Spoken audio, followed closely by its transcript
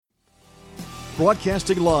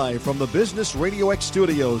Broadcasting live from the Business Radio X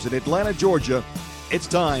studios in Atlanta, Georgia, it's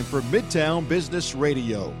time for Midtown Business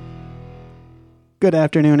Radio. Good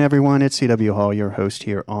afternoon, everyone. It's C.W. Hall, your host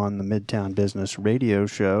here on the Midtown Business Radio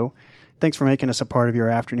Show. Thanks for making us a part of your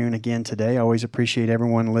afternoon again today. I always appreciate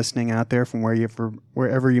everyone listening out there from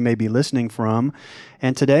wherever you may be listening from.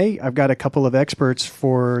 And today, I've got a couple of experts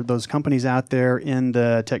for those companies out there in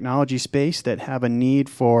the technology space that have a need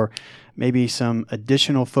for maybe some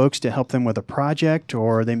additional folks to help them with a project,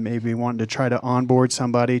 or they may be wanting to try to onboard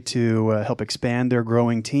somebody to help expand their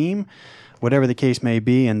growing team. Whatever the case may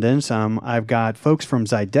be, and then some, I've got folks from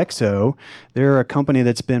Zydexo. They're a company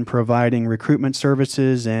that's been providing recruitment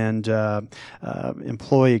services and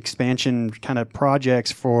employee expansion kind of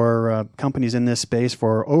projects for companies in this space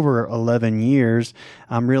for over 11 years.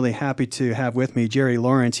 I'm really happy to have with me Jerry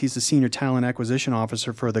Lawrence. He's the Senior Talent Acquisition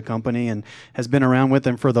Officer for the company and has been around with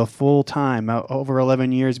them for the full time. Over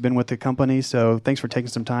 11 years, been with the company. So thanks for taking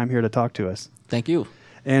some time here to talk to us. Thank you.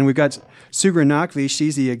 And we've got Sugra Naqvi.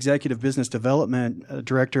 She's the Executive Business Development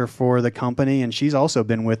Director for the company, and she's also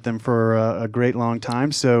been with them for a great long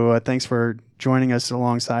time. So thanks for joining us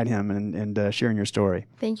alongside him and sharing your story.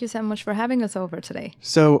 Thank you so much for having us over today.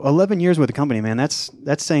 So 11 years with the company, man, that's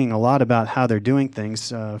saying a lot about how they're doing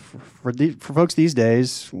things. For folks these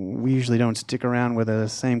days, we usually don't stick around with the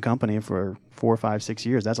same company for 4, 5, 6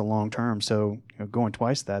 years. That's a long term. So going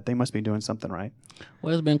twice that, they must be doing something right.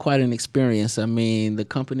 Well, it's been quite an experience. I mean, the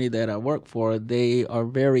company that I work for, they are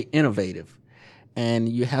very innovative. And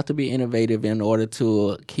you have to be innovative in order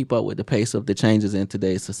to keep up with the pace of the changes in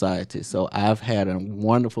today's society. So I've had a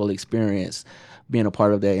wonderful experience being a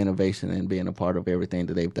part of their innovation and being a part of everything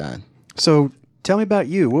that they've done. So tell me about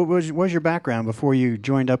you. What was your background before you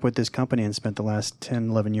joined up with this company and spent the last 10,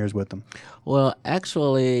 11 years with them? Well,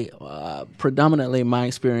 actually, predominantly my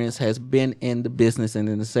experience has been in the business and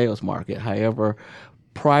in the sales market. However,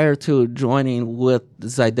 prior to joining with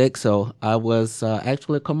Zydexo, I was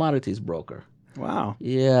actually a commodities broker. Wow.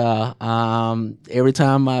 Yeah. Every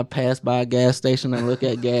time I pass by a gas station and look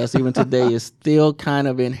at gas, even today, it's still kind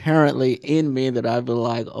of inherently in me that I'd be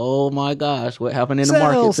like, oh my gosh, what happened in the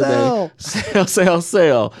market today?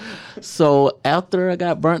 Sell. So after I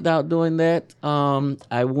got burnt out doing that,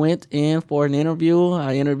 I went in for an interview.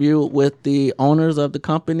 I interviewed with the owners of the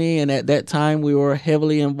company, and at that time, we were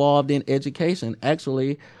heavily involved in education.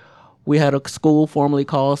 Actually, we had a school formerly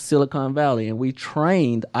called Silicon Valley, and we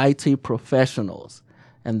trained IT professionals,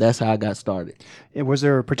 and that's how I got started. Was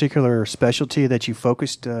there a particular specialty that you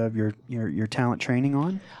focused your talent training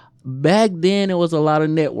on? Back then, it was a lot of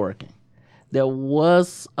networking. There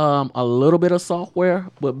was a little bit of software,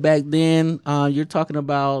 but back then, you're talking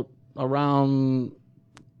about around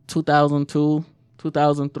 2002,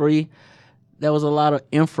 2003. There was a lot of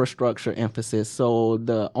infrastructure emphasis. So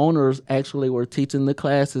the owners actually were teaching the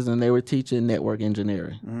classes, and they were teaching network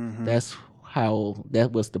engineering. Mm-hmm.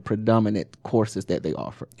 That was the predominant courses that they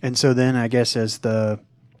offered. And so then I guess as the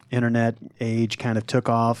internet age kind of took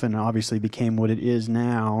off and obviously became what it is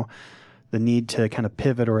now, the need to kind of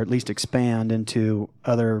pivot or at least expand into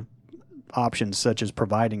other options such as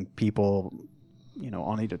providing people,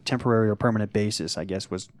 on either temporary or permanent basis, I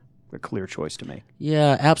guess was a clear choice to me.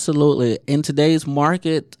 Yeah, absolutely. In today's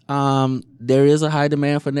market, there is a high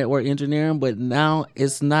demand for network engineering, but now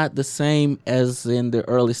it's not the same as in the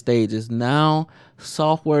early stages. Now,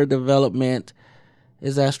 software development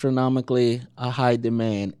is astronomically a high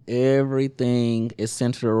demand. Everything is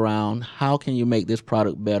centered around how can you make this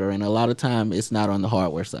product better, and a lot of time it's not on the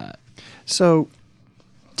hardware side. So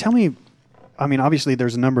tell me, I mean, obviously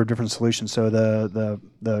there's a number of different solutions, so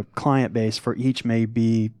the client base for each may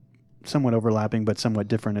be somewhat overlapping, but somewhat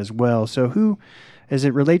different as well. So who, as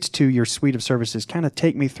it relates to your suite of services, kind of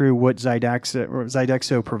take me through what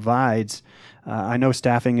Zydexo provides. I know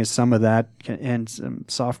staffing is some of that and some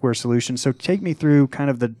software solutions. So take me through kind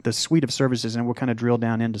of the suite of services, and we'll kind of drill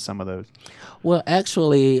down into some of those. Well,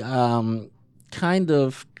 actually, kind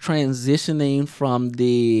of transitioning from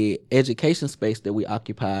the education space that we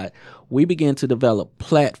occupied, we began to develop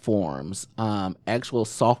platforms, actual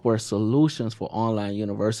software solutions for online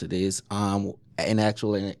universities, and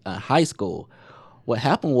actually in high school. What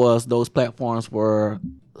happened was those platforms were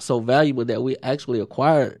so valuable that we actually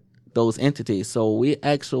acquired those entities. So we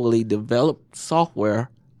actually developed software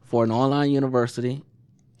for an online university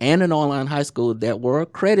and an online high school that were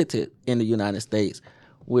accredited in the United States.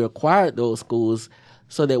 We acquired those schools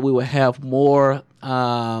so that we would have more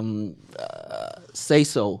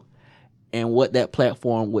say-so in what that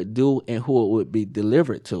platform would do and who it would be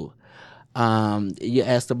delivered to. You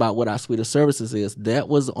asked about what our suite of services is. That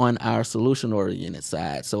was on our solution-oriented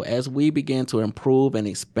side. So as we began to improve and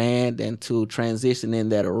expand and to transition in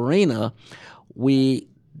that arena, we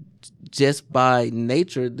just by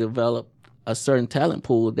nature developed a certain talent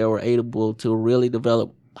pool that were able to really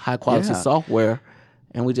develop high-quality software,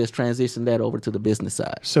 and we just transitioned that over to the business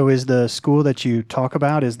side. So is the school that you talk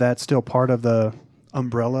about, is that still part of the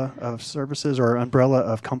umbrella of services or umbrella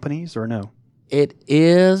of companies, or no? It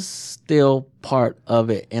is still part of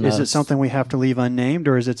it. Is it something we have to leave unnamed,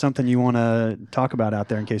 or is it something you want to talk about out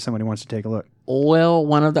there in case somebody wants to take a look? Well,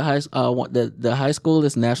 one of the the high school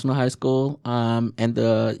is National High School, and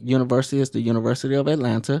the university is the University of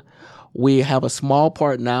Atlanta. We have a small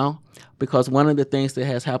part now because one of the things that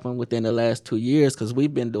has happened within the last 2 years, because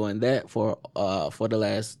we've been doing that for the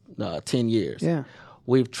last 10 years. Yeah.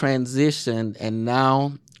 We've transitioned, and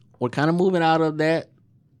now we're kind of moving out of that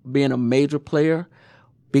being a major player,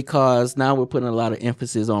 because now we're putting a lot of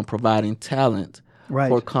emphasis on providing talent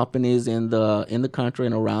for companies in the country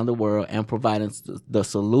and around the world, and providing the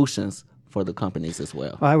solutions for the companies as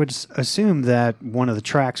well. I would assume that one of the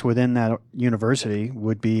tracks within that university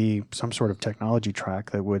would be some sort of technology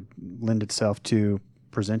track that would lend itself to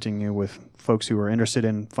presenting you with folks who are interested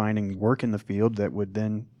in finding work in the field that would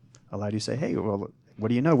then allow you to say, hey, well, what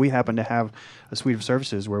do you know? We happen to have a suite of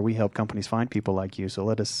services where we help companies find people like you. So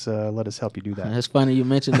let us help you do that. It's funny you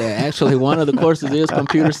mentioned that. Actually, one of the courses is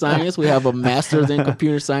computer science. We have a master's in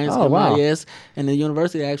computer science, MIS, and the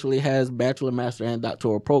university actually has bachelor, master, and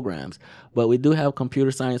doctoral programs. But we do have computer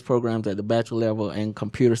science programs at the bachelor level and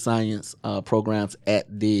computer science programs at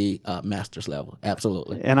the master's level.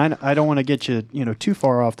 Absolutely. And I don't want to get you too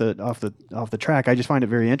far off the track. I just find it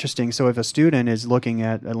very interesting. So if a student is looking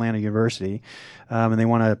at Atlanta University and they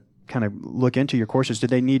want to kind of look into your courses,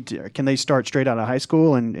 can they start straight out of high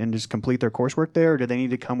school and just complete their coursework there, or do they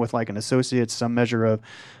need to come with like an associate's, some measure of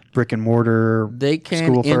brick and mortar they can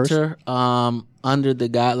school enter first? Under the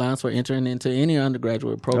guidelines for entering into any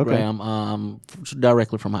undergraduate program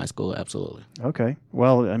directly from high school. Absolutely. Okay.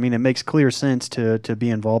 Well, I mean, it makes clear sense to be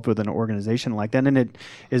involved with an organization like that, and it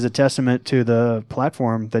is a testament to the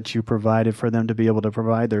platform that you provided for them to be able to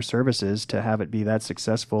provide their services, to have it be that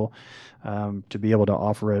successful, to be able to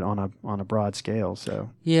offer it on a broad scale. So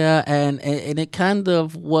yeah, and it kind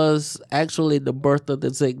of was actually the birth of the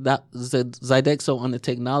Zydexo on the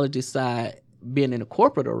technology side, being in the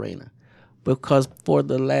corporate arena. Because for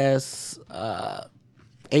the last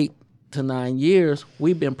 8 to 9 years,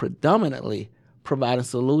 we've been predominantly providing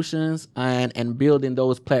solutions and building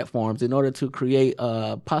those platforms in order to create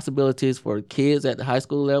possibilities for kids at the high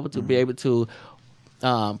school level to be able to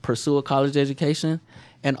pursue a college education,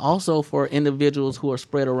 and also for individuals who are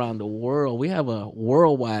spread around the world. We have a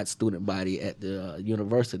worldwide student body at the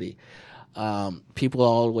university. People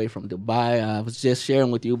all the way from Dubai. I was just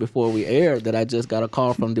sharing with you before we aired that I just got a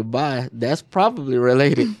call from Dubai. That's probably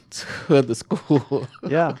related to the school.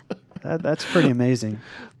 Yeah, that's pretty amazing.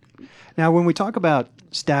 Now, when we talk about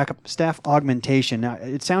staff augmentation, now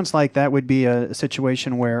it sounds like that would be a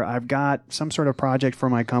situation where I've got some sort of project for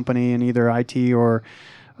my company in either IT or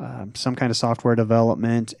some kind of software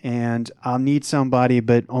development, and I'll need somebody,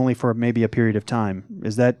 but only for maybe a period of time.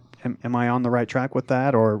 Am I on the right track with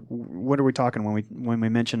that, or what are we talking when we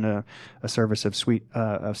mention a service of suite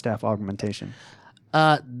of staff augmentation?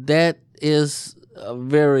 That is a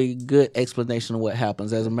very good explanation of what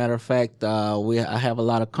happens. As a matter of fact, I have a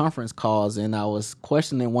lot of conference calls, and I was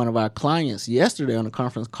questioning one of our clients yesterday on a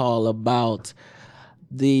conference call about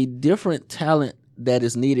the different talent that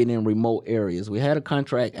is needed in remote areas. We had a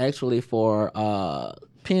contract actually for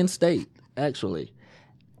Penn State, actually.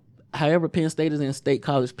 However, Penn State is in State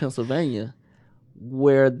College, Pennsylvania,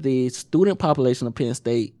 where the student population of Penn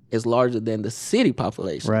State is larger than the city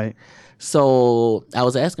population. Right. So I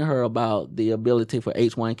was asking her about the ability for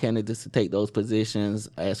H-1 candidates to take those positions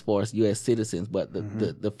as far as U.S. citizens, but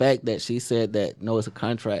the fact that she said that, no, it's a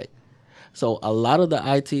contract. So a lot of the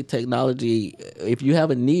IT technology, if you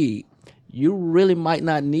have a need, you really might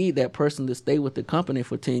not need that person to stay with the company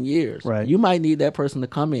for 10 years. Right. You might need that person to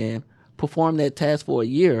come in, perform that task for a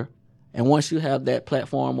year, and once you have that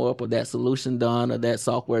platform up or that solution done or that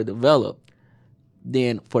software developed,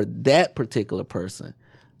 then for that particular person,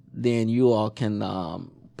 then you all can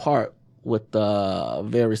part with a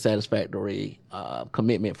very satisfactory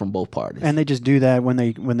commitment from both parties. And they just do that when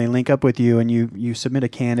they link up with you and you submit a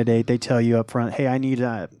candidate. They tell you up front, hey, I need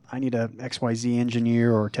a XYZ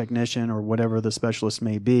engineer or technician or whatever the specialist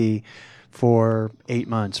may be for 8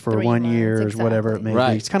 months, for 3 1 months, year, whatever it may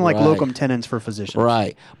Right, be. It's kind of like right. locum tenens for physicians.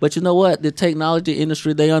 Right. But you know what? The technology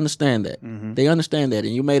industry, they understand that. Mm-hmm. They understand that.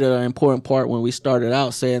 And you made it an important part when we started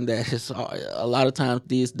out saying that it's, a lot of times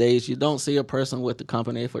these days you don't see a person with the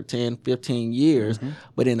company for 10, 15 years. Mm-hmm.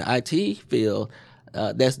 But in the IT field,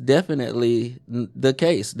 that's definitely the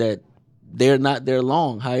case, that they're not there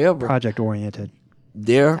long. However, Project oriented.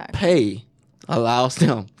 their Exactly. pay allows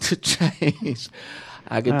them to change.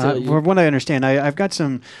 I can tell you. From what I understand, I've got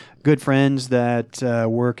some good friends that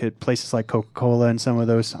work at places like Coca-Cola and some of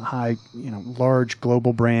those high, large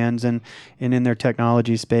global brands, and in their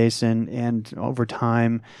technology space, and over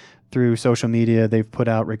time, through social media, they've put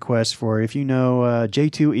out requests for, if you know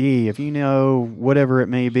J2E, if you know whatever it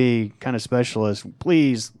may be, kind of specialists,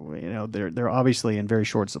 please. They're obviously in very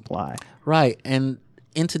short supply. Right. And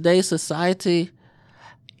in today's society,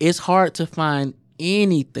 it's hard to find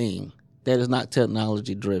anything that is not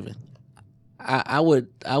technology driven. I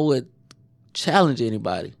would challenge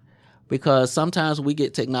anybody, because sometimes we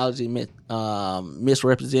get technology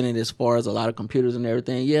misrepresented as far as a lot of computers and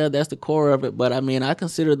everything. Yeah, that's the core of it. But I mean, I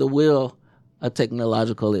consider the wheel a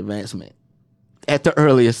technological advancement at the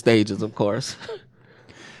earliest stages, of course.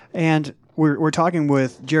 And we're talking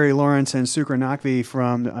with Jerry Lawrence and Sukar Naqvi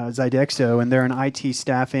from Zydexo, and they're an IT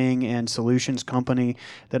staffing and solutions company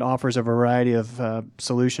that offers a variety of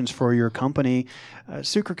solutions for your company.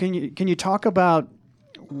 Sukar, can you talk about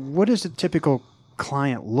what does a typical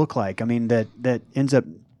client look like? I mean, that ends up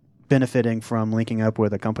benefiting from linking up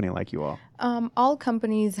with a company like you all. All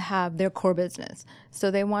companies have their core business. So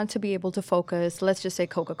they want to be able to focus, let's just say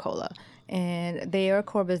Coca-Cola, and their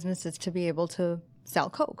core business is to be able to sell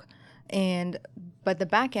Coke. But the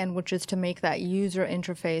back end, which is to make that user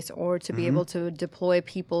interface, or to be able to deploy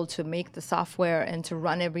people to make the software and to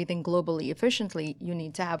run everything globally efficiently, you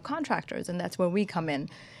need to have contractors, and that's where we come in.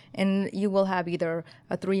 And you will have either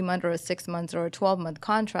a 3-month or a 6-month or a 12-month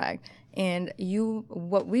contract. And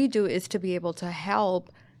what we do is to be able to help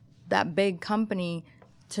that big company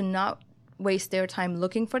to not waste their time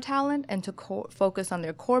looking for talent and to focus on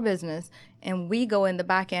their core business. And we go in the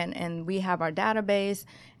back end and we have our database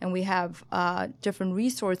and we have different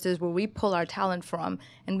resources where we pull our talent from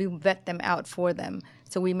and we vet them out for them.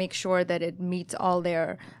 So we make sure that it meets all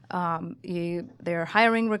their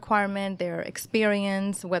hiring requirement, their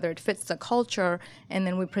experience, whether it fits the culture, and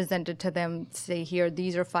then we present it to them, say, here,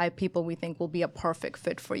 these are 5 people we think will be a perfect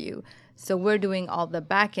fit for you. So we're doing all the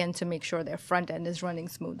back end to make sure their front end is running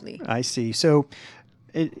smoothly. I see. So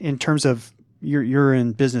in terms of you're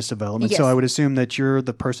in business development, Yes. so I would assume that you're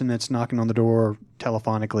the person that's knocking on the door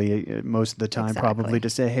telephonically most of the time, Exactly. probably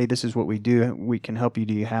to say, hey, this is what we do. We can help you.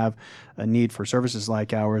 Do you have a need for services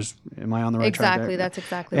like ours? Am I on the right track? Exactly. That's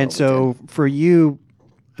exactly And what so we do. for you,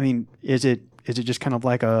 I mean, is it just kind of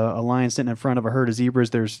like a lion sitting in front of a herd of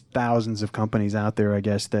zebras? There's thousands of companies out there, I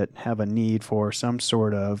guess, that have a need for some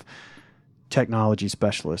sort of technology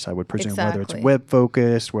specialist, I would presume, whether it's Exactly. web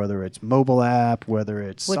focused, whether it's mobile app, whether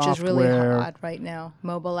it's Which software. is really hot right now,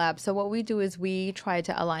 mobile apps. So what we do is we try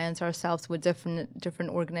to alliance ourselves with different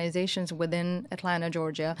organizations within Atlanta,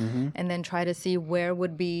 Georgia, and then try to see where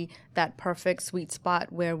would be that perfect sweet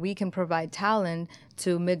spot where we can provide talent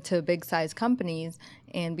to mid to big size companies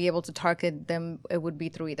and be able to target them. It would be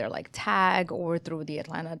through either like TAG or through the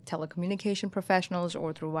Atlanta Telecommunication Professionals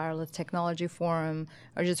or through Wireless Technology Forum,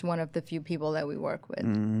 or just one of the few people that we work with.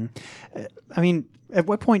 I mean, at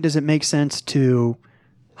what point does it make sense to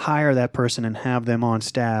hire that person and have them on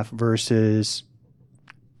staff versus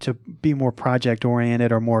to be more project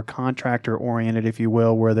oriented or more contractor oriented, if you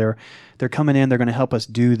will, where they're coming in, they're going to help us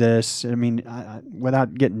do this? I mean,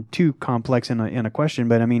 without getting too complex in a question,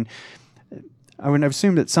 but I mean, I would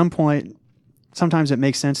assume that at some point, sometimes it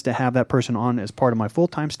makes sense to have that person on as part of my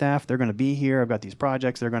full-time staff. They're going to be here. I've got these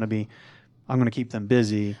projects. I'm going to keep them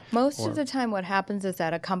busy. Most of the time what happens is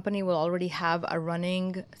that a company will already have a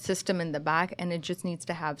running system in the back and it just needs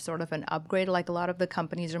to have sort of an upgrade. Like a lot of the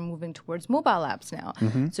companies are moving towards mobile apps now.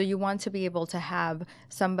 So you want to be able to have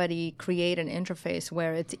somebody create an interface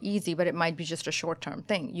where it's easy, but it might be just a short-term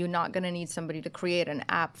thing. You're not going to need somebody to create an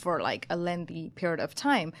app for like a lengthy period of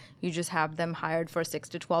time. You just have them hired for 6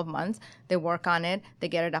 to 12 months. They work on it, they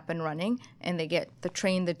get it up and running, and they get to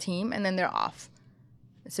train the team, and then they're off.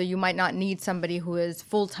 So you might not need somebody who is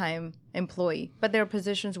full-time employee, but there are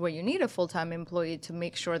positions where you need a full-time employee to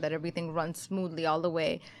make sure that everything runs smoothly all the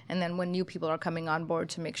way. And then when new people are coming on board,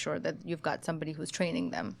 to make sure that you've got somebody who's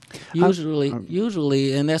training them.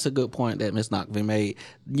 Usually, and that's a good point that Ms. Naqvi made.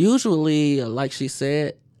 Usually, like she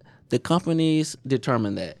said, the companies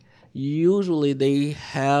determine that. Usually they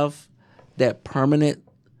have that permanent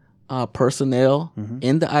personnel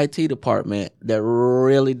in the IT department that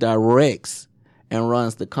really directs and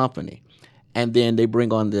runs the company. And then they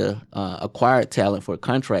bring on the acquired talent for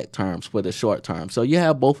contract terms for the short term. So you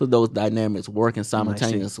have both of those dynamics working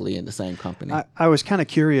simultaneously in the same company. I was kind of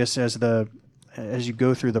curious as you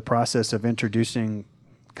go through the process of introducing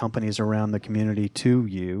companies around the community to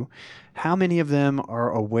you, how many of them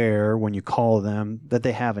are aware when you call them that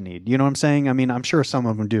they have a need? You know what I'm saying? I mean, I'm sure some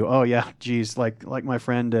of them do. Oh yeah, geez, like my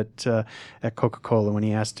friend at Coca-Cola when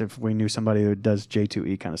he asked if we knew somebody who does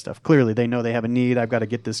J2E kind of stuff. Clearly, they know they have a need. I've got to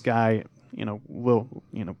get this guy.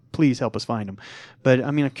 Please help us find him. But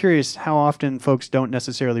I mean, I'm curious how often folks don't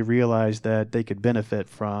necessarily realize that they could benefit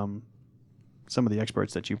from some of the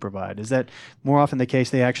experts that you provide. Is that more often the case?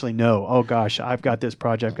 They actually know, oh gosh, I've got this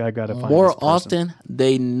project, I've got to find more this person. often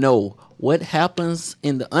they know. What happens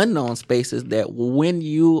in the unknown space is that when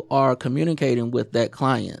you are communicating with that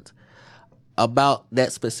client about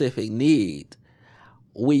that specific need,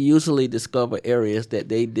 we usually discover areas that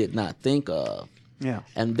they did not think of. Yeah.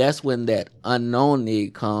 And that's when that unknown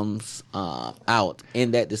need comes out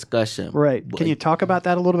in that discussion. Right. Can you talk about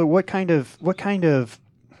that a little bit? What kind of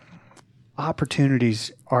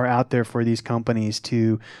opportunities are out there for these companies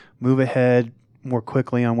to move ahead more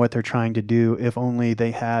quickly on what they're trying to do if only they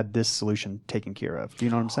had this solution taken care of? Do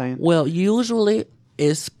you know what I'm saying? Well, usually,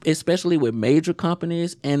 especially with major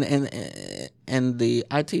companies and the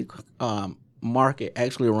IT market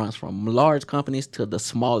actually runs from large companies to the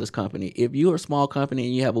smallest company. If you're a small company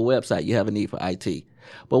and you have a website, you have a need for IT.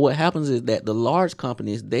 But what happens is that the large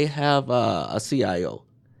companies, they have a CIO.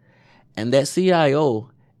 And that CIO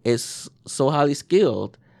is so highly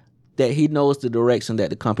skilled that he knows the direction that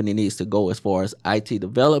the company needs to go as far as IT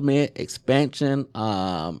development, expansion,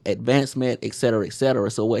 advancement, et cetera, et cetera.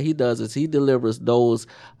 So what he does is he delivers those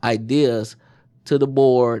ideas to the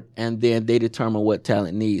board, and then they determine what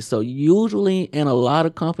talent needs. So usually in a lot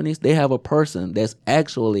of companies, they have a person that's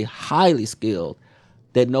actually highly skilled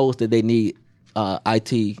that knows that they need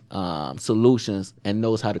IT solutions and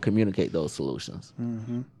knows how to communicate those solutions.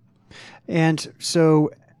 Mm-hmm. And so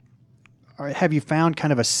have you found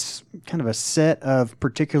kind of a set of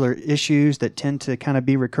particular issues that tend to kind of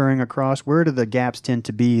be recurring across? Where do the gaps tend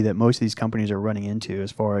to be that most of these companies are running into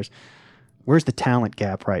as far as where's the talent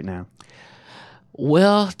gap right now?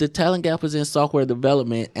 Well, the talent gap is in software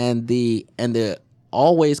development, and the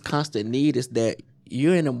always constant need is that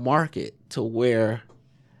you're in a market to where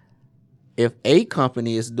if a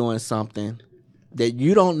company is doing something that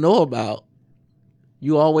you don't know about,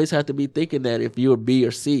 you always have to be thinking that if you're B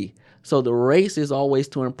or C. So the race is always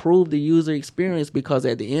to improve the user experience, because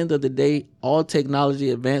at the end of the day, all technology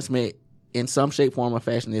advancement in some shape, form, or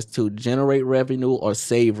fashion is to generate revenue or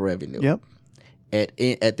save revenue. Yep.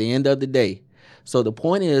 At the end of the day. So the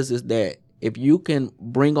point is that if you can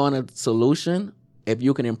bring on a solution, if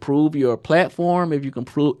you can improve your platform, if you can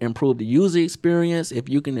improve the user experience, if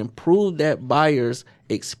you can improve that buyer's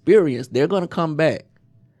experience, they're going to come back.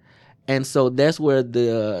 And so that's where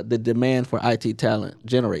the demand for IT talent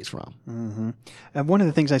generates from. Mm-hmm. And one of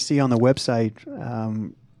the things I see on the website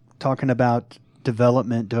talking about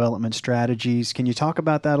development strategies. Can you talk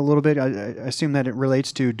about that a little bit? I assume that it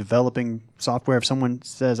relates to developing software. If someone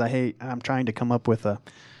says, I'm trying to come up with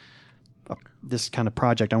this kind of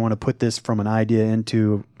project, I want to put this from an idea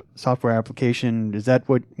into software application, is that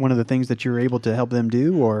one of the things that you're able to help them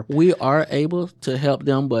do? Or we are able to help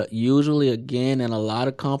them, but usually, again, in a lot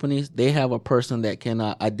of companies, they have a person that can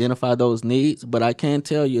identify those needs. But I can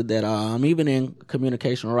tell you that I'm even in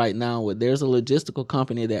communication right now with there's a logistical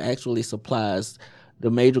company that actually supplies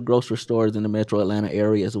the major grocery stores in the metro Atlanta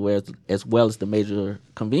area as well as the major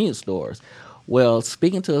convenience stores. Well,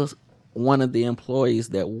 speaking to one of the employees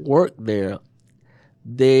that work there,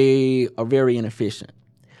 they are very inefficient.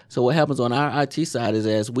 So what happens on our IT side is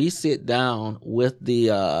as we sit down with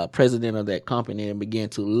the president of that company and begin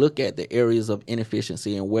to look at the areas of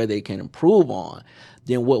inefficiency and where they can improve on,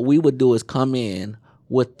 then what we would do is come in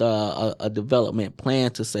with a development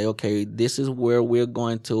plan to say, okay, this is where we're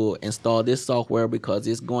going to install this software because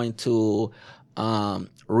it's going to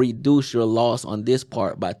reduce your loss on this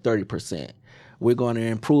part by 30%. We're going to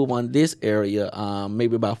improve on this area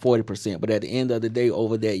maybe by 40%. But at the end of the day,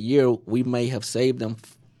 over that year, we may have saved them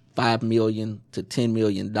 $5 million to $10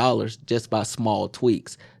 million just by small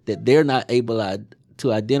tweaks that they're not able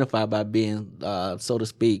to identify by being, so to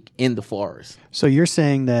speak, in the forest. So you're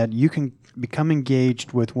saying that you can become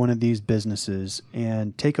engaged with one of these businesses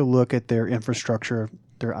and take a look at their infrastructure,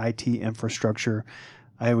 their IT infrastructure.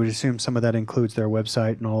 I would assume some of that includes their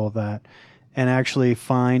website and all of that, and actually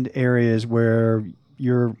find areas where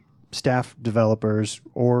your staff developers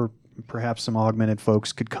or perhaps some augmented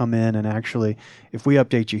folks could come in and actually, if we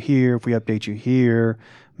update you here,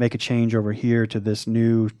 make a change over here to this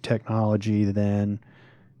new technology, then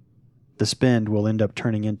the spend will end up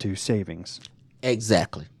turning into savings.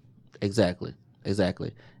 Exactly.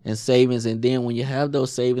 And savings, and then when you have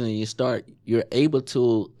those savings and you're able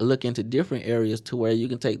to look into different areas to where you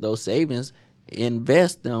can take those savings,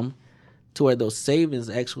 invest them to where those savings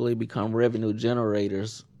actually become revenue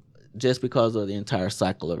generators just because of the entire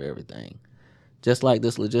cycle of everything. Just like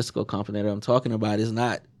this logistical company that I'm talking about is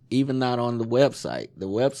not on the website. The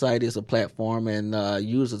website is a platform and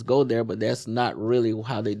users go there, but that's not really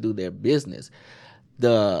how they do their business.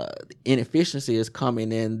 The inefficiency is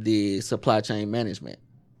coming in the supply chain management.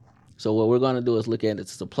 So what we're going to do is look at the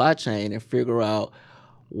supply chain and figure out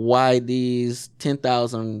why these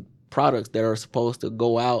 10,000 products that are supposed to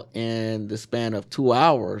go out in the span of 2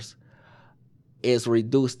 hours is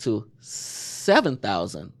reduced to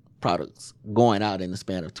 7,000 products going out in the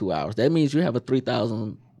span of 2 hours. That means you have a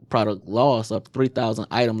 3,000 product loss, a 3,000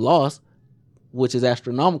 item loss, which is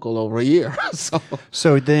astronomical over a year.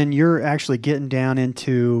 So then you're actually getting down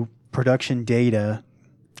into production data.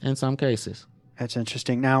 In some cases. That's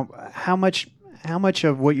interesting. Now, how much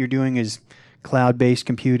of what you're doing is cloud-based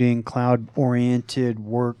computing, cloud-oriented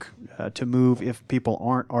work to move if people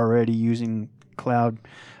aren't already using cloud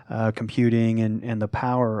computing and the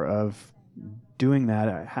power of doing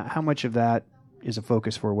that? How much of that is a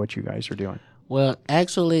focus for what you guys are doing? Well,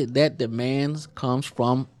 actually, that demand comes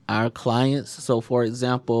from our clients. So, for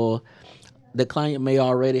example, the client may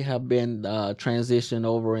already have been transitioned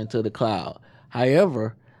over into the cloud.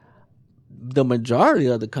 However, the majority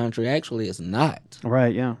of the country actually is not.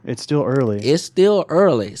 Right, yeah. It's still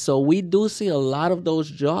early. So we do see a lot of those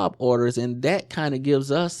job orders, and that kind of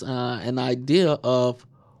gives us an idea of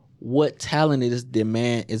what talent is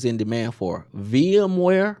in demand for.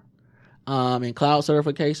 VMware and cloud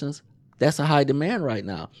certifications, that's a high demand right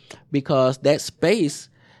now because that space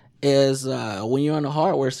is, when you're on a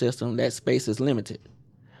hardware system, that space is limited.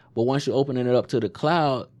 But once you're opening it up to the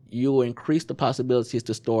cloud, you will increase the possibilities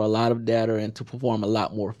to store a lot of data and to perform a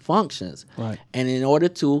lot more functions. Right. And in order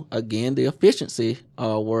to, again, the efficiency,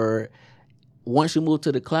 where once you move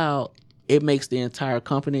to the cloud, it makes the entire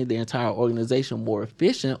company, the entire organization more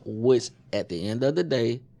efficient, which at the end of the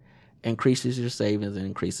day increases your savings and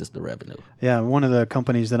increases the revenue. Yeah, one of the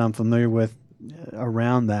companies that I'm familiar with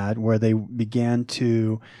around that, where they began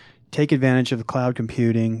to take advantage of the cloud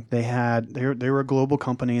computing. They were a global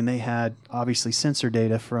company, and they had obviously sensor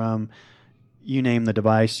data from, you name the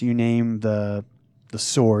device, you name the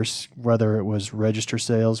source, whether it was register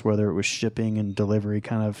sales, whether it was shipping and delivery,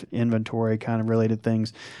 kind of inventory kind of related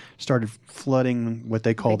things, started flooding what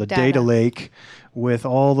they call the data lake with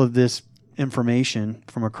all of this information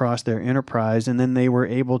from across their enterprise. And then they were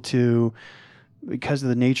able to, because of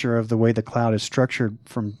the nature of the way the cloud is structured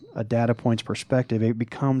from a data points perspective, it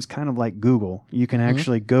becomes kind of like Google. You can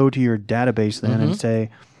actually go to your database then and say,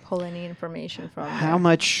 pull any information from how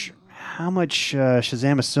much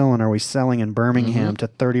Shazamicillin are we selling in Birmingham to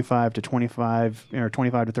 35 to 25 or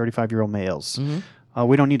 25 to 35-year-old males?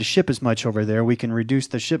 We don't need to ship as much over there. We can reduce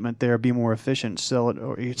the shipment there, be more efficient, sell it.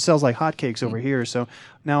 Or it sells like hotcakes over here. So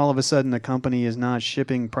now all of a sudden the company is not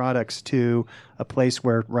shipping products to a place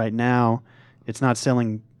where right now it's not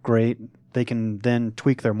selling great. They can then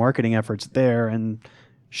tweak their marketing efforts there and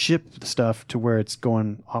ship the stuff to where it's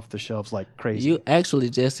going off the shelves like crazy. You actually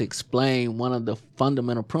just explained one of the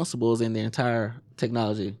fundamental principles in the entire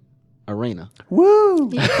technology arena. Woo!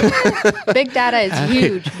 Big data is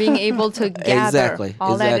huge. Being able to gather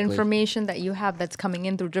all that Exactly. information that you have that's coming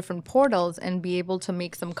in through different portals and be able to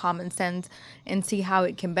make some common sense and see how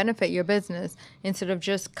it can benefit your business instead of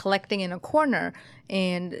just collecting in a corner.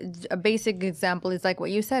 And a basic example is like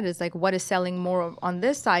what you said, is like what is selling more on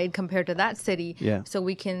this side compared to that city. Yeah. So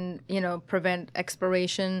we can, prevent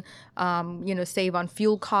expiration, save on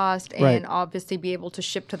fuel cost, and Right. obviously be able to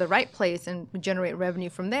ship to the right place and generate revenue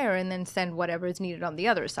from there, and then send whatever is needed on the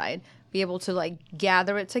other side. Be able to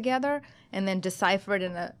gather it together and then decipher it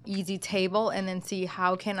in an easy table and then see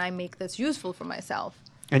how can I make this useful for myself.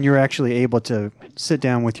 And you're actually able to sit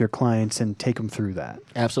down with your clients and take them through that.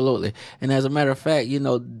 Absolutely. And as a matter of fact,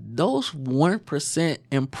 those 1%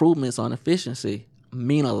 improvements on efficiency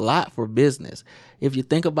mean a lot for business. If you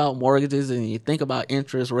think about mortgages and you think about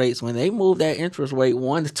interest rates, when they move that interest rate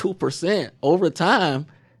 1% to 2% over time,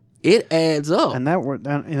 it adds up. And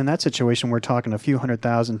in that situation, we're talking a few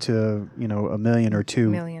 100,000 to $1 million or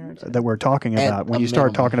two that we're talking about. When you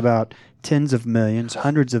start talking about tens of millions,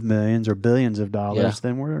 hundreds of millions, or billions of dollars,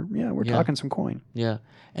 then we're talking some coin. Yeah,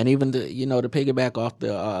 and even to piggyback off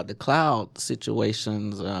the cloud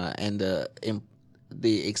situations and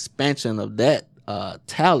the expansion of that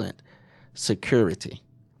talent, security.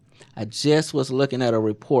 I just was looking at a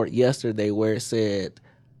report yesterday where it said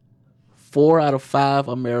 4 out of 5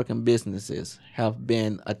 American businesses have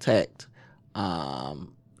been attacked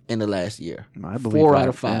in the last year. I believe 4 out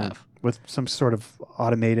of 5. Yeah. With some sort of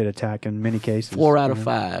automated attack in many cases. 4 out of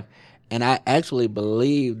 5. And I actually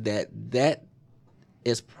believe that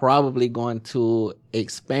is probably going to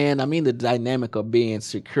expand. I mean, the dynamic of being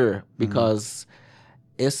secure, because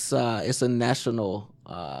it's a national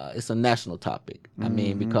topic. I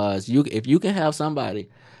mean, because if you can have somebody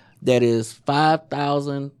that is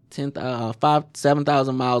 5,000,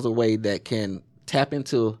 7,000 miles away that can tap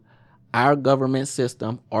into our government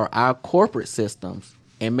system or our corporate systems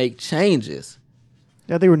and make changes.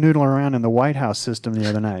 Yeah, they were noodling around in the White House system the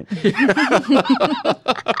other night.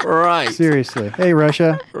 Right. Seriously. Hey,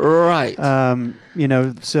 Russia. Right.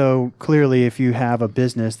 So clearly if you have a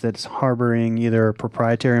business that's harboring either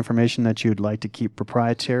proprietary information that you'd like to keep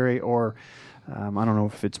proprietary, or I don't know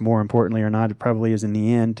if it's more importantly or not, it probably is in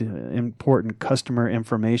the end, important customer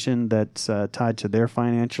information that's tied to their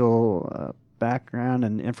financial background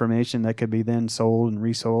and information that could be then sold and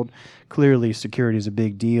resold. Clearly security is a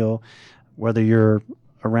big deal, whether you're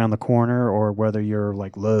around the corner or whether you're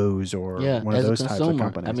like Lowe's or one of those types of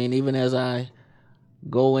companies. I mean, even as I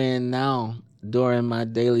go in now during my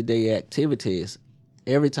day activities,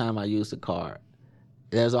 every time I use the card,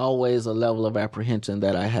 there's always a level of apprehension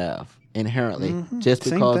that I have inherently, just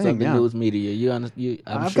because of the news media.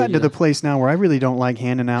 I've gotten to the place now where I really don't like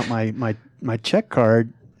handing out my check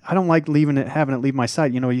card. I don't like having it leave my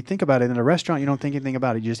sight. You think about it in a restaurant, you don't think anything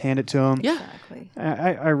about it. You just hand it to them. Yeah. Exactly.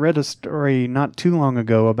 I read a story not too long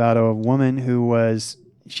ago about a woman who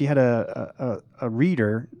she had a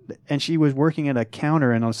reader, and she was working at a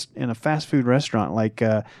counter in a fast food restaurant like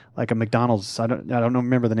a McDonald's. I don't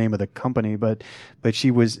remember the name of the company, but she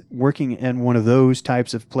was working in one of those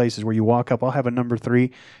types of places where you walk up, I'll have a number 3.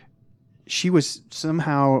 She was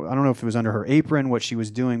somehow, I don't know if it was under her apron, what she was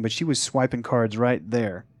doing, but she was swiping cards right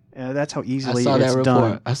there. That's how easily it's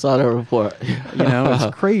done. I saw that report.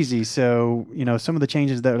 It's crazy. So, some of the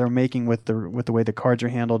changes that they're making with the way the cards are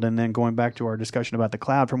handled, and then going back to our discussion about the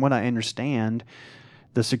cloud, from what I understand,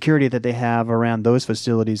 the security that they have around those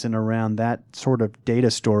facilities and around that sort of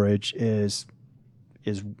data storage is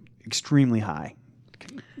extremely high.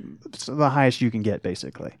 It's the highest you can get,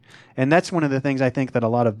 basically. And that's one of the things I think that a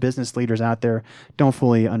lot of business leaders out there don't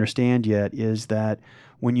fully understand yet, is that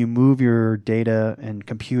when you move your data and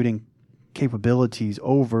computing capabilities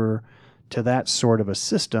over to that sort of a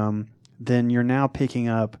system, then you're now picking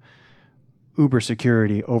up uber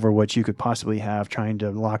security over what you could possibly have trying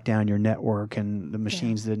to lock down your network and the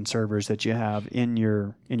machines and servers that you have in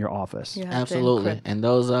your office. Absolutely. And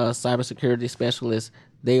those cybersecurity specialists,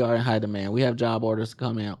 they are in high demand. We have job orders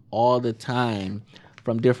come in all the time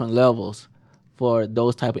from different levels for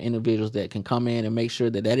those type of individuals that can come in and make sure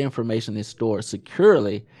that information is stored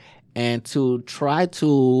securely, and to try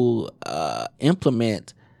to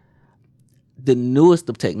implement the newest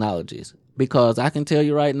of technologies. Because I can tell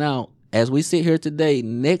you right now, as we sit here today,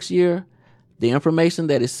 next year, the information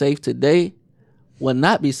that is safe today will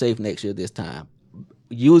not be safe next year this time,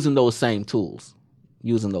 using those same tools.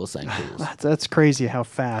 That's crazy how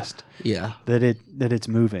fast that it's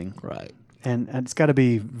moving. Right. And it's got to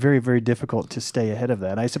be very, very difficult to stay ahead of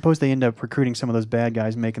that. I suppose they end up recruiting some of those bad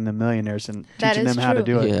guys, making them millionaires, and teaching them how to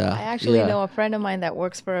do it. Yeah. I actually know a friend of mine that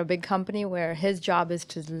works for a big company where his job is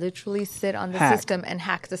to literally sit on the system and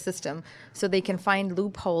hack the system so they can find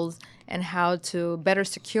loopholes and how to better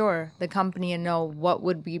secure the company and know what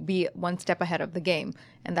would be one step ahead of the game.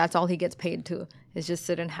 And that's all he gets paid to, is just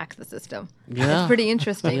sit and hack the system. Yeah. It's pretty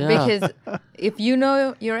interesting because if you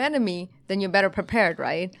know your enemy, then you're better prepared,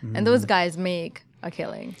 right? And those guys make a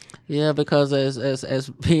killing. Yeah, because as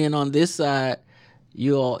being on this side,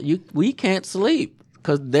 we can't sleep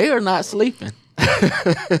because they are not sleeping.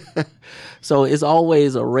 So it's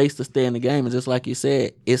always a race to stay in the game. And just like you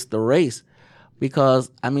said, it's the race. Because,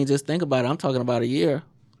 I mean, just think about it. I'm talking about a year,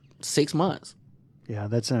 6 months. Yeah,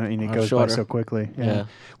 that's it Or goes shorter. by so quickly. Yeah.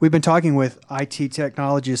 We've been talking with IT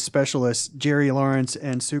technologist specialists Jerry Lawrence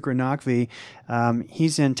and Sukra Naqvi.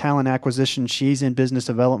 He's in talent acquisition. She's in business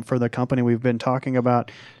development for the company. We've been talking about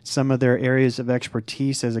some of their areas of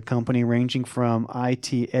expertise as a company, ranging from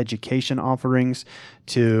IT education offerings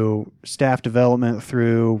to staff development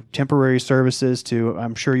through temporary services to,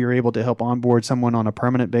 I'm sure you're able to help onboard someone on a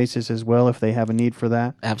permanent basis as well if they have a need for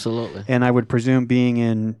that. Absolutely. And I would presume being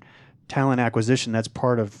in talent acquisition, that's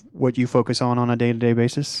part of what you focus on a day-to-day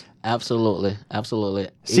basis? Absolutely.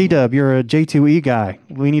 C-Dub, you're a J2E guy.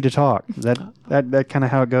 We need to talk. Is that kind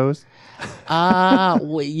of how it goes?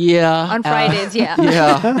 Well, yeah. On Fridays, yeah.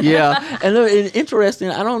 Yeah. And look, it's interesting.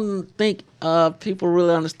 I don't think people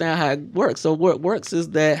really understand how it works. So how it works is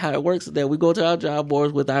that we go to our job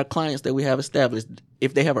boards with our clients that we have established.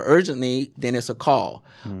 If they have an urgent need, then it's a call.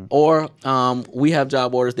 Or we have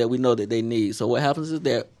job orders that we know that they need. So what happens is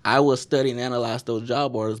that I will study and analyze those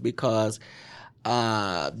job orders because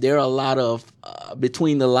there are a lot of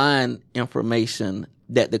between the line information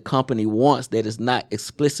that the company wants that is not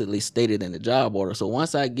explicitly stated in the job order. So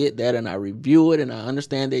once I get that and I review it and I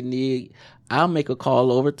understand their need, I'll make a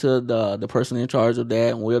call over to the person in charge of that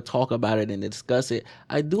and we'll talk about it and discuss it.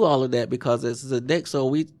 I do all of that because as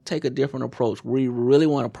Zydexo, we take a different approach. We really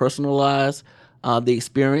want to personalize the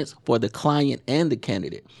experience for the client and the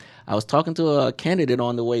candidate. I was talking to a candidate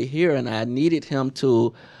on the way here and I needed him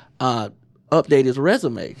to update his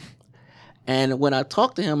resume. And when I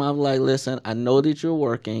talked to him, I was like, listen, I know that you're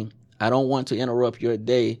working. I don't want to interrupt your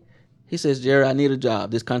day. He says, Jerry, I need a job.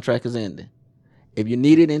 This contract is ending. If you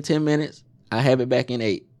need it in 10 minutes, I have it back in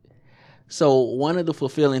 8. So one of the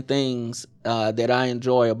fulfilling things that I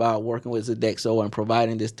enjoy about working with Zydexo and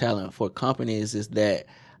providing this talent for companies is that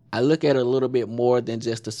I look at it a little bit more than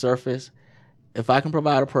just the surface. If I can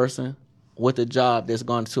provide a person with a job that's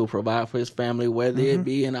going to provide for his family, whether it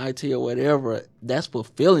be in IT or whatever, that's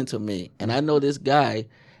fulfilling to me. And I know this guy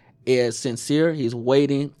is sincere, he's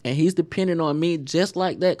waiting, and he's depending on me just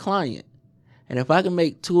like that client. And if I can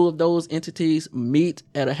make two of those entities meet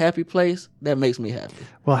at a happy place, that makes me happy.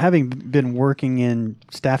 Well, having been working in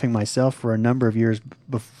staffing myself for a number of years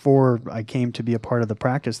before I came to be a part of the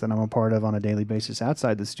practice that I'm a part of on a daily basis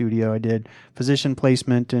outside the studio, I did physician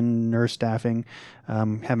placement and nurse staffing,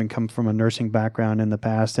 having come from a nursing background in the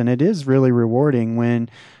past. And it is really rewarding when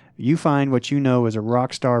you find what you know is a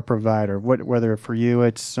rock star provider, whether for you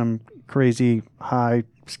it's some crazy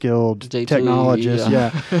high-skilled J2E,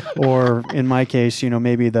 technologist, or in my case,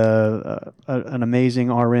 maybe an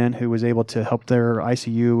amazing RN who was able to help their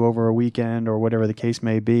ICU over a weekend or whatever the case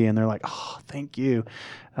may be, and they're like, oh, thank you.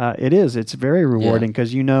 It's very rewarding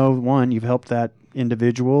because one, you've helped that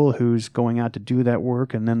individual who's going out to do that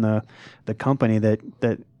work, and then the company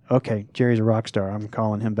that okay, Jerry's a rock star. I'm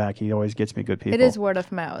calling him back. He always gets me good people. It is word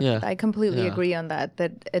of mouth. Yeah. I completely agree on that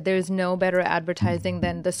there's no better advertising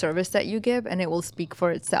than the service that you give, and it will speak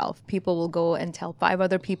for itself. People will go and tell 5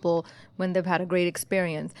 other people when they've had a great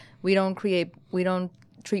experience. We don't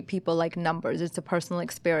treat people like numbers. It's a personal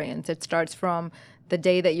experience. It starts from the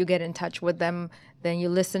day that you get in touch with them, then you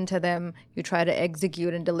listen to them, you try to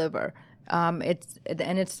execute and deliver.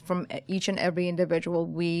 It's from each and every individual.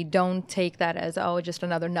 We don't take that as just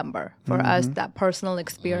another number. For us, that personal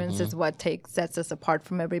experience is what sets us apart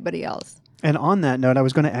from everybody else. And on that note, I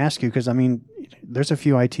was going to ask you because there's a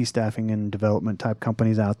few IT staffing and development type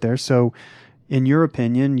companies out there. So, in your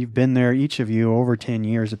opinion, you've been there, each of you, over 10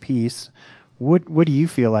 years apiece. What do you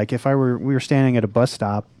feel like if we were standing at a bus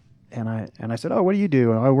stop? And I said, oh, what do you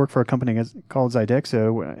do? I work for a company called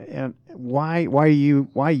Zydexo. And why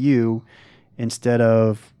you instead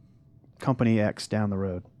of company X down the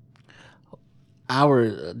road? I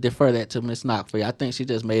would defer that to Ms. Naqvi. I think she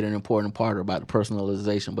just made an important part about the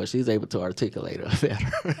personalization, but she's able to articulate it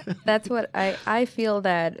better. That's what I feel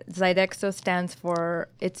that Zydexo stands for.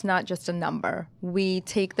 It's not just a number. We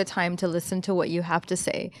take the time to listen to what you have to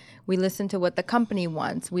say. We listen to what the company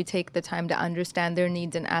wants. We take the time to understand their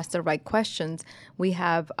needs and ask the right questions. We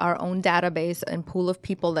have our own database and pool of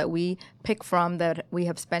people that we pick from that we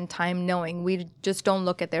have spent time knowing. We just don't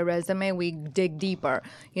look at their resume. We dig deeper.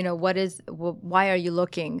 Why are you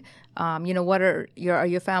looking? What are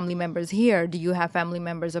your family members here? Do you have family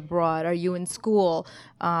members abroad? Are you in school?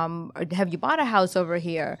 Have you bought a house over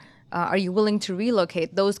here? Are you willing to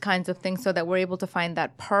relocate? Those kinds of things, so that we're able to find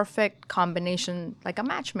that perfect combination, like a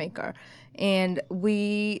matchmaker. And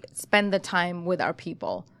we spend the time with our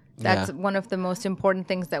people. That's one of the most important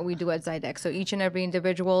things that we do at Zydexo. So each and every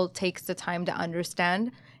individual takes the time to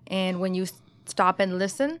understand. And when you stop and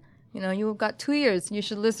listen, You've got 2 years. You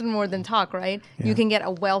should listen more than talk, right? Yeah. You can get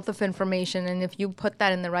a wealth of information. And if you put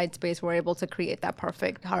that in the right space, we're able to create that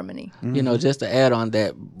perfect harmony. Mm-hmm. Just to add on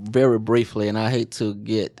that very briefly, and I hate to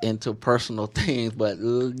get into personal things, but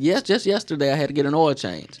yes, just yesterday I had to get an oil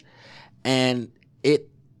change. And it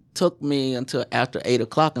took me until after 8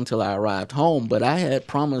 o'clock until I arrived home. But I had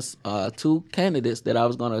promised 2 candidates that I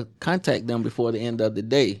was going to contact them before the end of the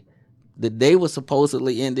day. The day was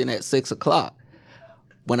supposedly ending at 6 o'clock.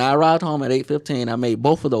 When I arrived home at 8:15, I made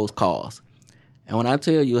both of those calls. And when I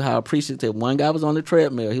tell you how appreciative, one guy was on the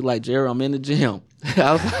treadmill. He's like, Jerry, I'm in the gym.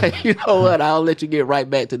 I was like, you know what? I'll let you get right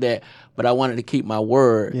back to that. But I wanted to keep my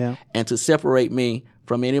word and to separate me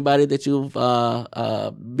from anybody that you've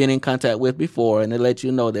been in contact with before, and to let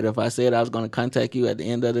you know that if I said I was going to contact you at the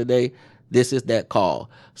end of the day, this is that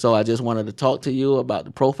call. So I just wanted to talk to you about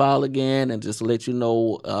the profile again and just let you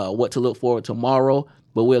know what to look forward to tomorrow.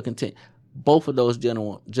 But we'll continue. Both of those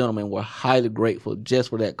gentlemen were highly grateful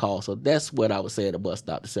just for that call. So that's what I would say at the bus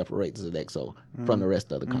stop to separate Sodexo from the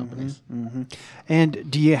rest of the companies. Mm-hmm. And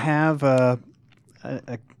do you have a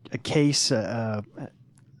case, a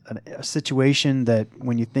situation that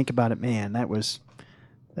when you think about it, man, that was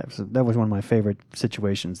one of my favorite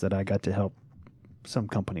situations that I got to help some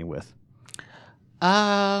company with?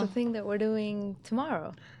 The thing that we're doing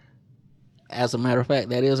tomorrow. As a matter of fact,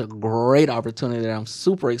 that is a great opportunity that I'm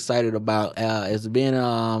super excited about. It's being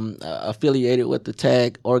affiliated with the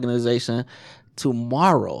TAG organization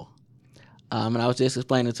tomorrow. And I was just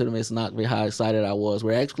explaining to Ms. Knockby how excited I was.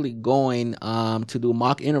 We're actually going to do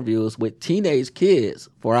mock interviews with teenage kids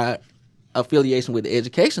for our affiliation with the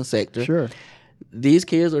education sector. Sure. These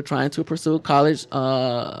kids are trying to pursue college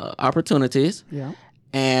opportunities. Yeah.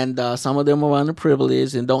 And some of them are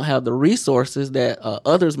underprivileged and don't have the resources that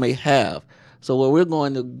others may have. So what we're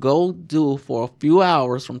going to go do for a few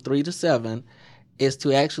hours from 3 to 7 is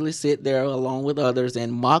to actually sit there along with others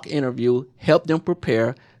and mock interview, help them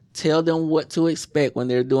prepare, tell them what to expect when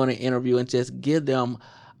they're doing an interview, and just give them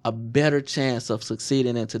a better chance of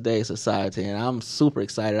succeeding in today's society. And I'm super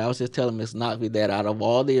excited. I was just telling Ms. Knockby that out of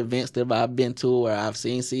all the events that I've been to where I've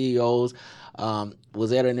seen CEOs,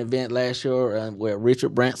 was at an event last year where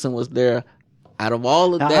Richard Branson was there. Out of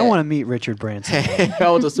all of now, that, I want to meet Richard Branson. that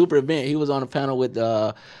was a super event. He was on a panel with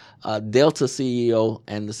Delta CEO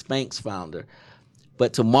and the Spanx founder.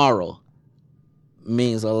 But tomorrow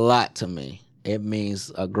means a lot to me. It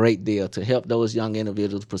means a great deal to help those young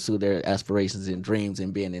individuals pursue their aspirations and dreams in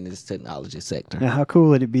being in this technology sector. Now, how cool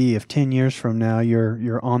would it be if 10 years from now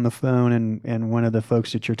you're on the phone and one of the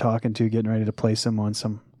folks that you're talking to getting ready to place them on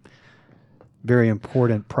some very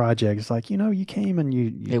important project? It's like, you came and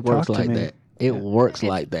you it works talked like to me. that. It works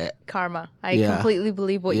like that. Karma. I completely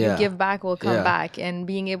believe what you give back will come back. And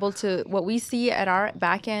being able to, what we see at our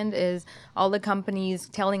back end is all the companies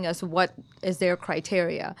telling us what is their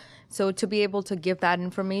criteria. So to be able to give that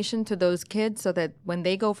information to those kids so that when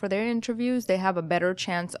they go for their interviews, they have a better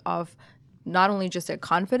chance of not only just their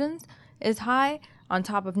confidence is high, on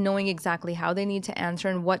top of knowing exactly how they need to answer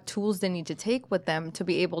and what tools they need to take with them to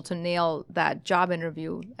be able to nail that job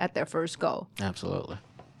interview at their first go. Absolutely.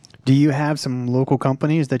 Do you have some local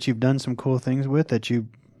companies that you've done some cool things with that you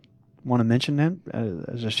want to mention them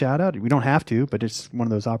as a shout out? We don't have to, but it's one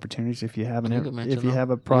of those opportunities if you have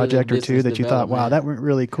a project or two that you thought, wow, that went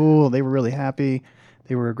really cool. They were really happy.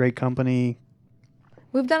 They were a great company.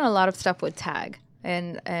 We've done a lot of stuff with TAG.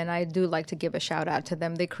 And I do like to give a shout out to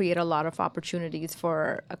them. They create a lot of opportunities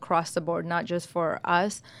for across the board, not just for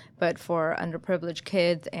us, but for underprivileged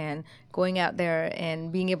kids, and going out there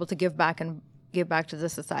and being able to give back to the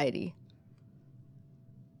society.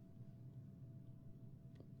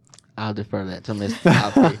 I'll defer that to Ms.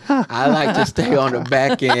 Poppy. I like to stay on the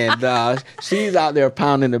back end. She's out there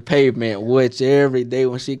pounding the pavement, which every day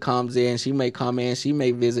when she comes in, she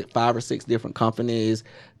may visit 5 or 6 different companies,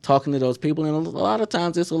 talking to those people. And a lot of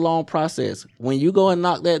times it's a long process. When you go and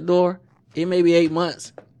knock that door, it may be 8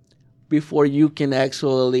 months before you can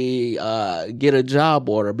actually get a job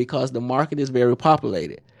order because the market is very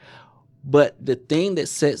populated. But the thing that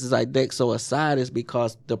sets Sodexo aside is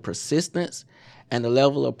because the persistence and the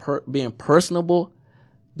level of being personable,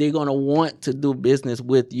 they're going to want to do business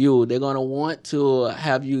with you. They're going to want to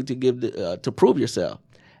have you to give to prove yourself.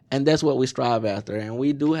 And that's what we strive after. And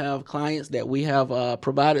we do have clients that we have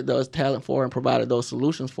provided those talent for and provided those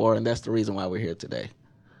solutions for, and that's the reason why we're here today.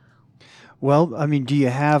 Well, I mean, do you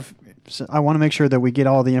have? I want to make sure that we get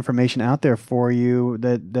all the information out there for you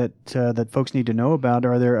that folks need to know about.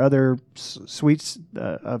 Are there other suites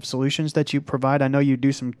of solutions that you provide? I know you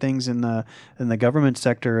do some things in the government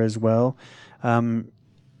sector as well.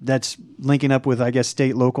 that's linking up with, I guess,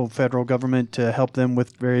 state, local, federal government to help them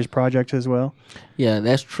with various projects as well? Yeah,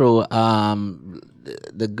 that's true.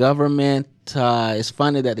 The government, it's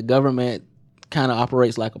funny that the government kind of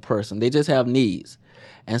operates like a person. They just have needs.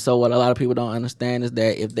 And so what a lot of people don't understand is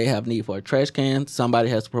that if they have need for a trash can, somebody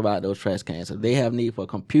has to provide those trash cans. If they have need for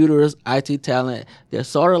computers, IT talent, they're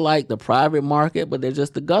sort of like the private market, but they're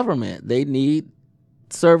just the government. They need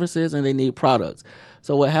services and they need products.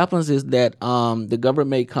 So what happens is that the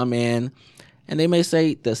government may come in and they may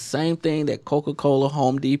say the same thing that Coca-Cola,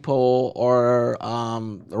 Home Depot, or a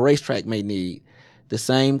racetrack may need. The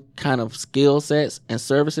same kind of skill sets and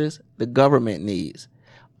services the government needs.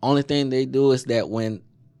 Only thing they do is that when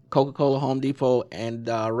Coca-Cola, Home Depot, and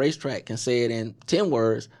racetrack can say it in 10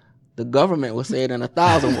 words, the government will say it in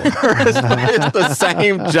 1,000 words. It's the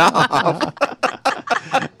same job.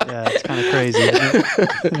 Yeah, it's kind of crazy, isn't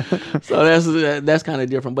it? So that's kind of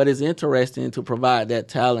different, but it's interesting to provide that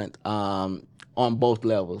talent on both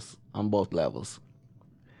levels.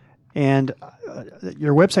 And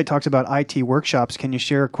your website talks about IT workshops. Can you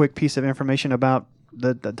share a quick piece of information about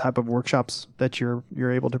the type of workshops that you're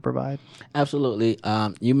able to provide? Absolutely.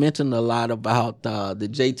 You mentioned a lot about the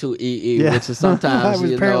J2EE, which is sometimes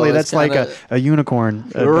apparently that's like a unicorn.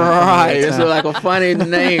 Right. It's like a funny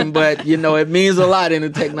name, but it means a lot in the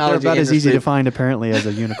technology They're about industry. as easy to find apparently as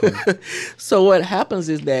a unicorn. So what happens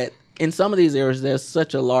is that in some of these areas there's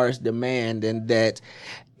such a large demand, and that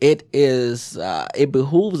it behooves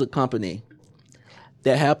a company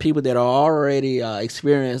that have people that are already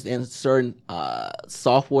experienced in certain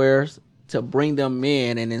softwares to bring them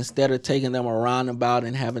in, and instead of taking them around about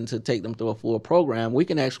and having to take them through a full program, we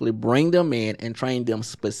can actually bring them in and train them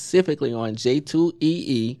specifically on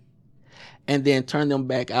J2EE, and then turn them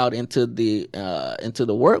back out into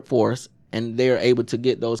the workforce, and they're able to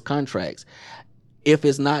get those contracts. If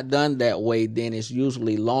it's not done that way, then it's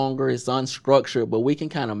usually longer, it's unstructured, but we can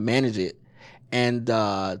kind of manage it and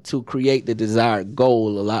to create the desired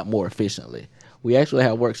goal a lot more efficiently. We actually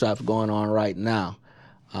have workshops going on right now,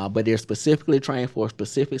 but they're specifically trained for a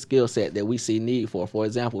specific skill set that we see need for. For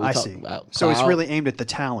example, we talk about so it's really aimed at the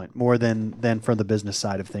talent more than for the business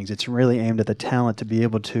side of things. It's really aimed at the talent to be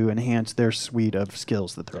able to enhance their suite of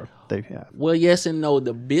skills that they have. Well, yes and no.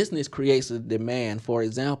 The business creates a demand. For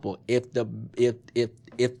example, if the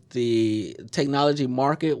technology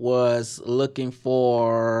market was looking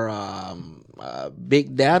for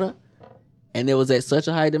big data, and it was at such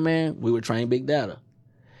a high demand, we would train big data.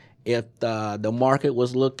 If the market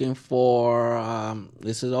was looking for,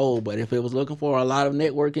 this is old, but if it was looking for a lot of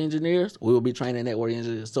network engineers, we would be training network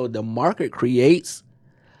engineers. So the market creates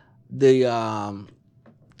the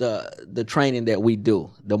training that we do.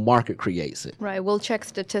 The market creates it. Right. We'll check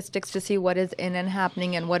statistics to see what is in and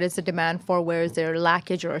happening and what is the demand for, where is there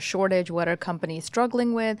lackage or a shortage, what are companies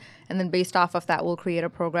struggling with, and then based off of that, we'll create a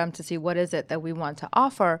program to see what is it that we want to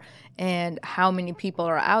offer and how many people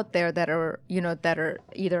are out there that are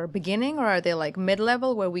either beginning or are they like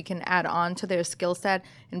mid-level where we can add on to their skill set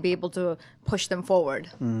and be able to push them forward.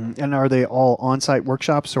 And are they all on-site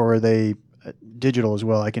workshops, or are they digital as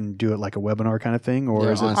well? I can do it like a webinar kind of thing,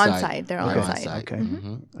 or is it on-site? They're on-site. Okay.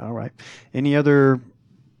 Mm-hmm. All right. Any other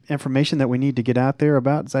information that we need to get out there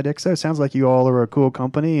about Zydexo? It sounds like you all are a cool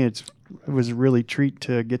company. It was a really treat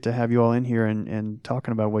to get to have you all in here and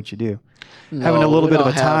talking about what you do. No, having a little bit of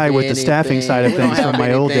a tie with the staffing side of things from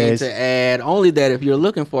my old days. To add, only that if you're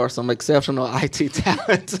looking for some exceptional IT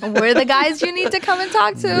talent, we're the guys you need to come and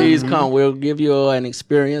talk to. Please come. We'll give you an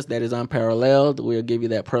experience that is unparalleled. We'll give you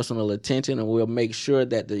that personal attention, and we'll make sure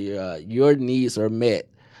that your needs are met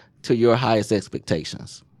to your highest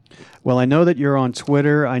expectations. Well, I know that you're on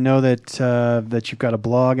Twitter. I know that that you've got a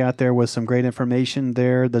blog out there with some great information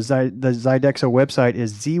there. The Zydexo website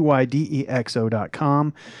is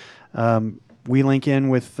zydexo.com. We link in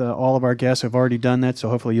with all of our guests who have already done that, so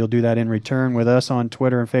hopefully you'll do that in return with us on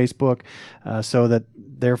Twitter and Facebook, so that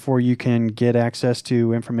therefore you can get access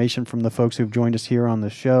to information from the folks who've joined us here on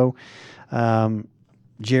the show.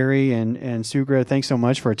 Jerry and Sugra, thanks so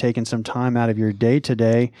much for taking some time out of your day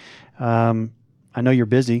today. I know you're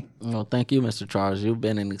busy. Well, thank you, Mr. Charles. You've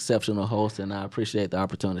been an exceptional host, and I appreciate the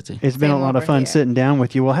opportunity. It's been a lot of fun sitting down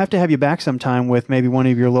with you. We'll have to have you back sometime with maybe one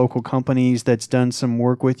of your local companies that's done some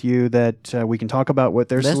work with you that we can talk about what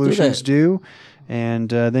their solutions do. And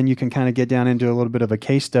then you can kind of get down into a little bit of a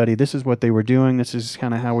case study. This is what they were doing. This is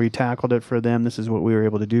kind of how we tackled it for them. This is what we were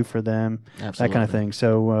able to do for them. Absolutely. That kind of thing.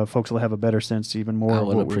 So folks will have a better sense even more of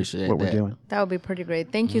what we're doing. That would be pretty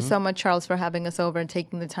great. Thank you so much, Charles, for having us over and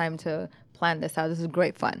taking the time to plan this out. This is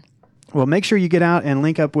great fun. Well, make sure you get out and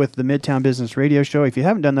link up with the Midtown Business Radio Show. If you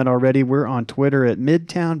haven't done that already, we're on Twitter at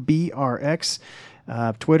MidtownBRX.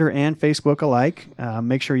 Twitter and Facebook alike.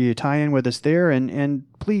 Make sure you tie in with us there, and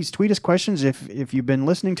please tweet us questions if you've been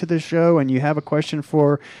listening to this show and you have a question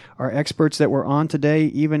for our experts that were on today.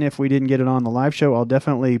 Even if we didn't get it on the live show, I'll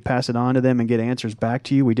definitely pass it on to them and get answers back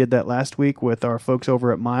to you. We did that last week with our folks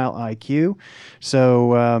over at Mile IQ.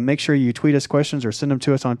 So make sure you tweet us questions or send them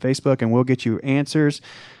to us on Facebook, and we'll get you answers.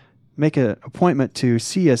 Make an appointment to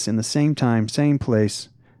see us in the same time, same place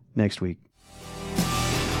next week.